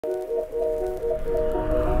So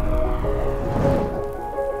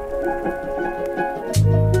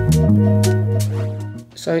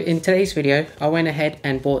in today's video, I went ahead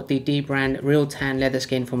and bought the dBrand Real Tan leather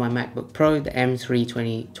skin for my MacBook Pro, the M3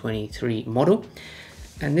 2023 model.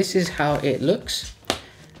 And this is how it looks.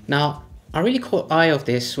 Now, I really caught eye of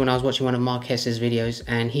this when I was watching one of Marquez's videos,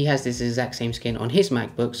 and he has this exact same skin on his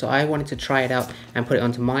MacBook. So I wanted to try it out and put it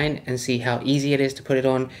onto mine and see how easy it is to put it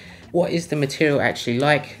on. What is the material actually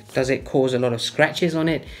like? Does it cause a lot of scratches on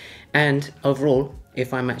it? And overall,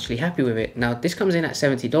 if I'm actually happy with it. Now this comes in at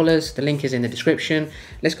 $70, the link is in the description.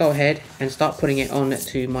 Let's go ahead and start putting it on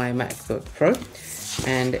to my MacBook Pro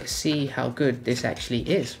and see how good this actually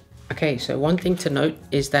is. Okay, so one thing to note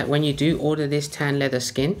is that when you do order this tan leather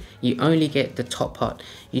skin, you only get the top part.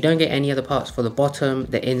 You don't get any other parts for the bottom,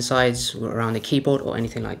 the insides around the keyboard or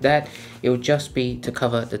anything like that. It will just be to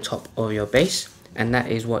cover the top of your base, and that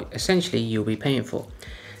is what essentially you'll be paying for.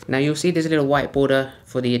 Now you'll see there's a little white border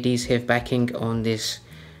for the adhesive backing on this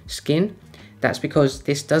skin. That's because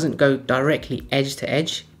this doesn't go directly edge to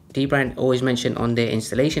edge. dBrand always mention on their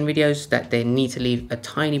installation videos that they need to leave a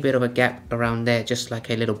tiny bit of a gap around there, just like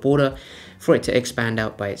a little border, for it to expand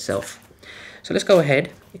out by itself. So let's go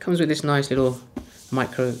ahead. It comes with this nice little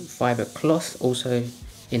microfiber cloth, also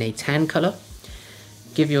in a tan color.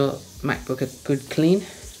 Give your MacBook a good clean.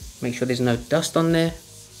 Make sure there's no dust on there,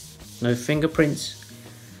 no fingerprints.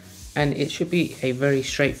 And it should be a very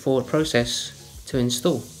straightforward process to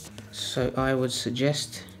install. So I would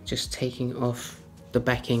suggest just taking off the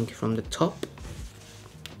backing from the top,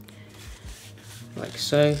 like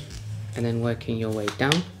so, and then working your way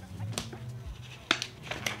down.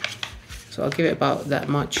 So I'll give it about that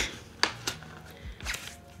much,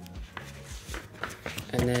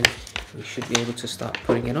 and then we should be able to start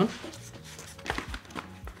putting it on.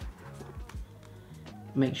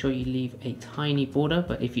 Make sure you leave a tiny border,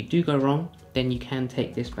 but if you do go wrong, then you can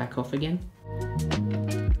take this back off again.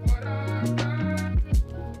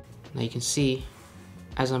 Now you can see,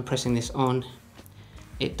 as I'm pressing this on,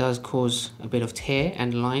 it does cause a bit of tear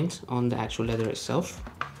and lines on the actual leather itself.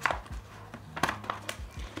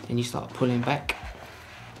 Then you start pulling back.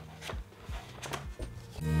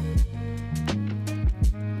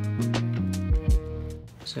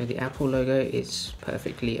 So the Apple logo is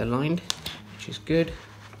perfectly aligned, which is good.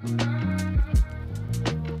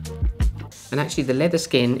 And actually the leather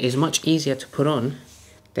skin is much easier to put on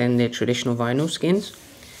than the traditional vinyl skins,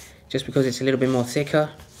 just because it's a little bit more thicker,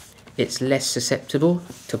 it's less susceptible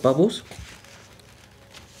to bubbles.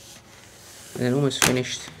 And then almost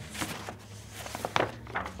finished.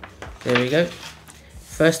 There we go.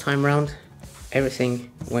 First time round, everything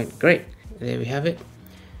went great. There we have it.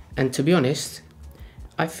 And to be honest,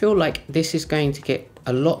 I feel like this is going to get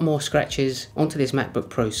a lot more scratches onto this MacBook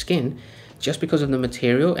Pro skin just because of the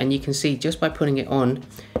material. And you can see just by putting it on,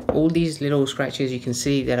 all these little scratches you can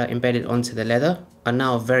see that are embedded onto the leather are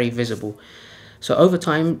now very visible. So over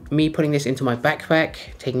time, me putting this into my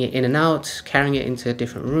backpack, taking it in and out, carrying it into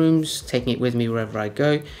different rooms, taking it with me wherever I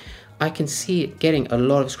go, I can see it getting a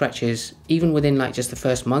lot of scratches even within like just the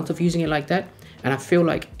first month of using it like that. And I feel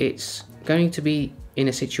like it's going to be in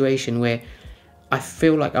a situation where I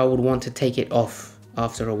feel like I would want to take it off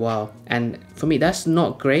after a while. And for me, that's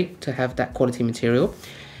not great to have that quality material.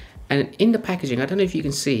 And in the packaging, I don't know if you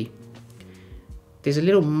can see, there's a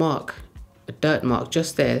little mark, a dirt mark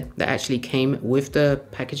just there that actually came with the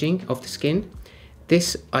packaging of the skin.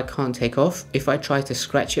 This I can't take off. If I try to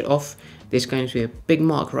scratch it off, there's going to be a big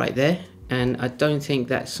mark right there, and I don't think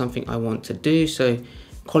that's something I want to do. So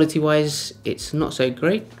quality wise, it's not so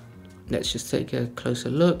great. Let's just take a closer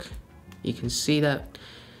look. You can see that.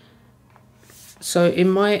 So in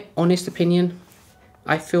my honest opinion,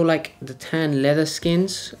 I feel like the tan leather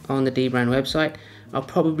skins on the dBrand website are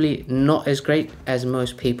probably not as great as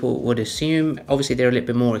most people would assume. Obviously they're a little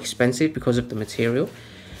bit more expensive because of the material,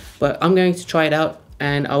 but I'm going to try it out,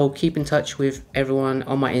 and I will keep in touch with everyone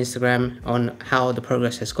on my Instagram on how the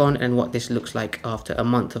progress has gone and what this looks like after a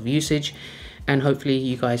month of usage. And hopefully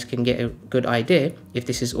you guys can get a good idea if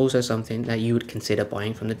this is also something that you would consider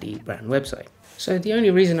buying from the dBrand website. So the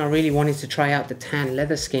only reason I really wanted to try out the tan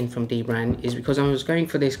leather skin from dBrand is because I was going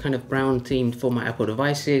for this kind of brown themed for my Apple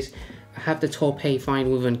devices. I have the Torpay fine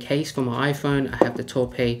woven case for my iPhone. I have the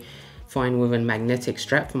Torpay fine woven magnetic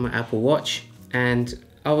strap for my Apple Watch. And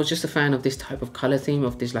I was just a fan of this type of color theme,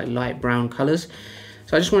 of this like light brown colors.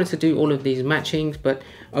 So I just wanted to do all of these matchings, but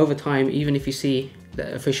over time, even if you see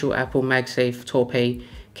the official Apple MagSafe Torpay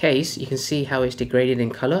case, you can see how it's degraded in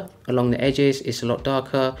color. Along the edges, it's a lot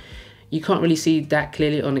darker. You can't really see that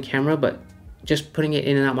clearly on the camera, but just putting it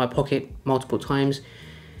in and out my pocket multiple times,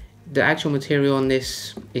 the actual material on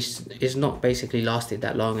this is not basically lasted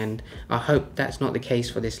that long, and I hope that's not the case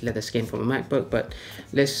for this leather skin from a MacBook, but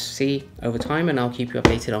let's see over time, and I'll keep you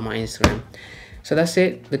updated on my Instagram. So that's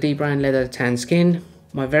it, the dBrand leather tan skin.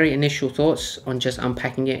 My very initial thoughts on just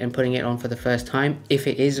unpacking it and putting it on for the first time, if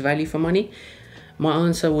it is value for money, my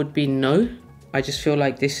answer would be no. I just feel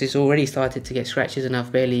like this has already started to get scratches and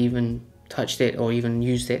I've barely even touched it or even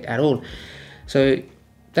used it at all. So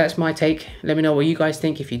that's my take. Let me know what you guys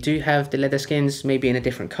think. If you do have the leather skins, maybe in a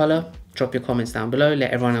different color, drop your comments down below.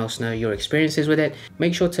 Let everyone else know your experiences with it.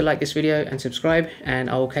 Make sure to like this video and subscribe, and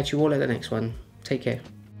I will catch you all at the next one. Take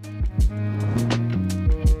care.